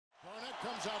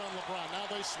comes out on LeBron. Now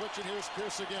they switch, and here's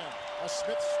Pierce again. A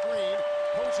Smith screen.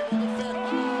 Posey will defend. Oh!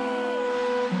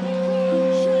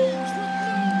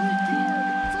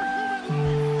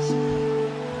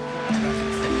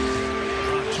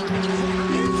 LeBron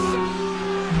James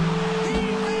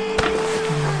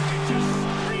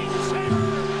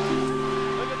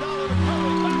with no regard for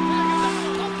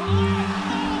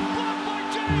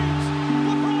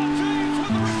human life.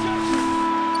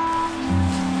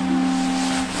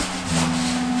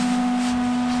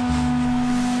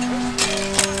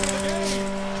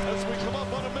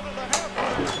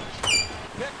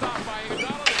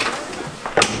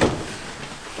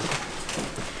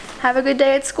 Have a good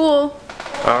day at school.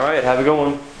 All right, have a good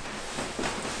one.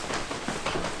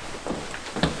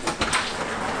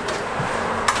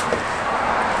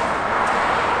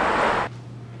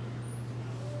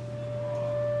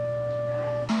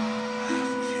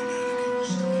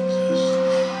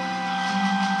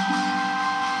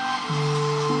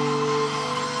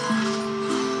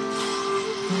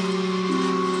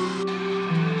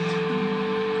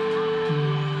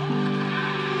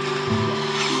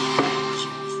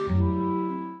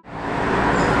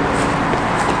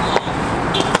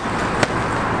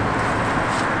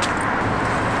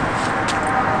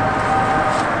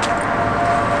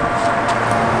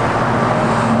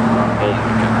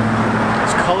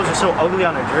 So ugly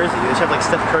on her jersey. They should have like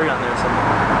Steph Curry on there or something.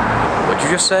 What'd you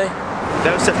just say?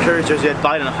 That was Steph Curry's jersey. I'd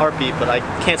buy it in a heartbeat, but I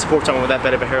can't support someone with that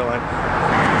bad of a hairline.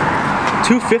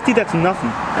 $250? That's nothing.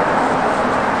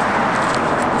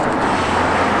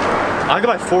 I could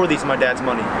buy 4 of these with my dad's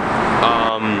money.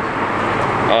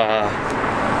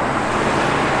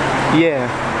 Yeah.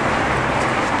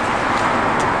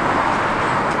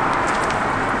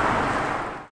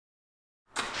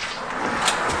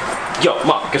 Yo,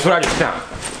 Mom, guess what I just found?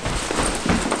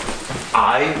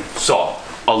 I saw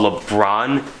a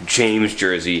LeBron James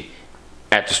jersey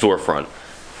at the storefront.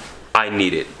 I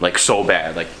need it, like, so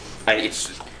bad. Like, it's...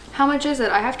 How much is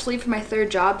it? I have to leave for my 3rd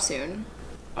job soon.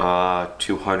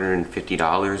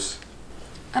 $250.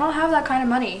 I don't have that kind of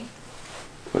money.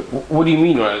 What do you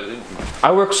mean?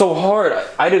 I work so hard.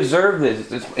 I deserve this.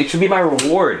 It should be my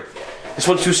reward. This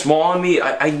one's too small on me.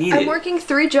 I need it. I'm working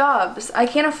 3 jobs. I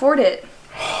can't afford it.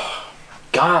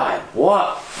 God,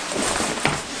 what?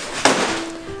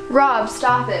 Rob,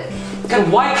 stop it. God,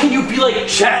 why can't you be like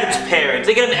Chad's parents?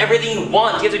 They get him everything he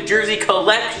wants. He has a jersey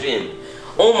collection.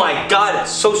 Oh my God,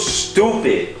 it's so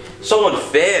stupid. So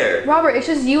unfair. Robert, it's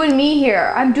just you and me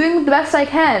here. I'm doing the best I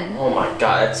can. Oh my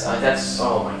God, that's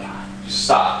oh my God.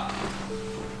 Stop.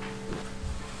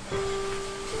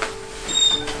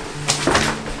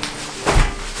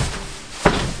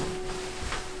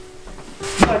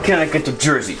 Why can't I get the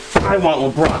jersey? I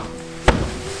want LeBron.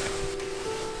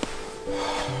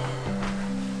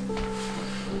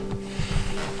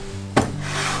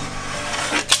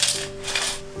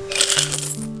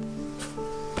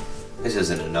 This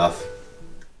isn't enough.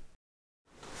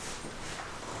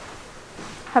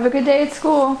 Have a good day at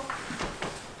school.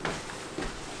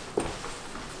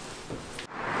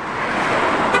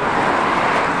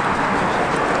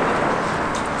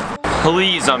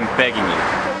 Please, I'm begging you.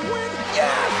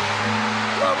 Yes!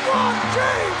 LeBron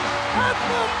James at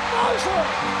the buzzer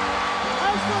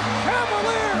as the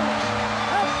Cavaliers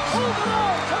have pulled it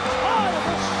out to tie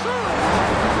the series.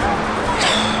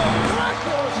 And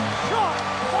miraculous shot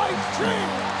by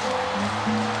James.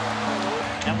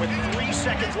 And with 3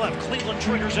 seconds left, Cleveland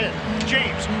triggers in.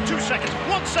 James, 2 seconds,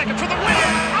 1 second for the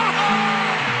win.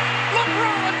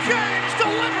 LeBron James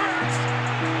delivers.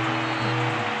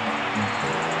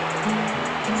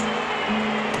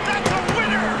 That's a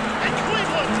winner in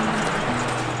Cleveland.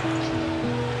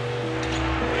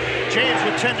 James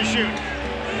with 10 to shoot.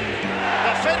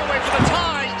 The fadeaway for the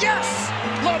tie. Yes!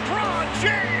 LeBron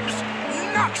James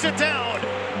knocks it down.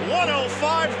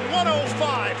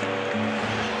 105-105.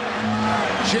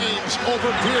 James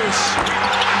over Pierce.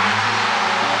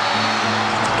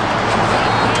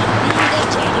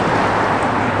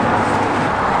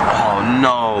 Oh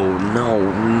no.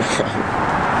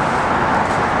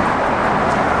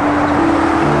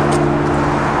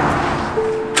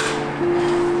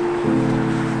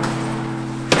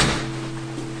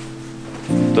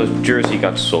 The jersey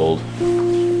got sold.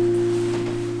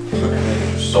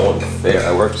 So unfair.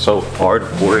 I worked so hard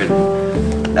for it.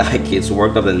 It's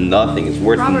worked up to nothing. It's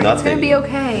worth Robert, nothing. It's gonna be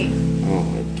okay. Oh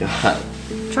my God.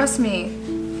 Trust me.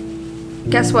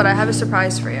 Guess what? I have a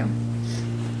surprise for you.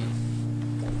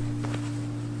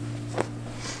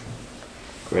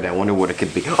 Great, I wonder what it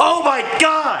could be. Oh my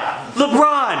God!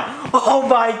 LeBron! Oh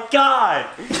my God!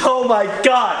 Oh my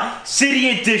God!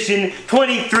 City Edition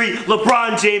 23,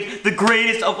 LeBron James, the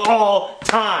greatest of all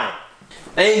time.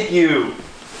 Thank you.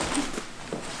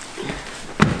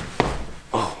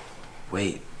 Oh,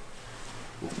 wait.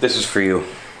 This is for you.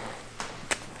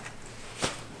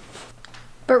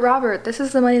 But Robert, this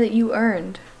is the money that you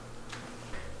earned.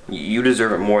 You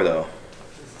deserve it more, though.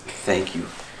 Thank you.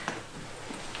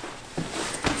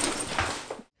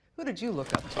 Who did you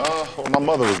look up to? Well, my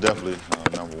mother was definitely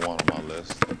number one on my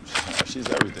list. She's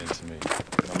everything to me.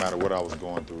 No matter what I was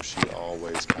going through, she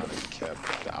always kind of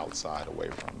kept the outside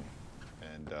away from me.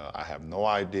 And I have no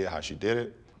idea how she did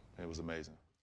it. It was amazing.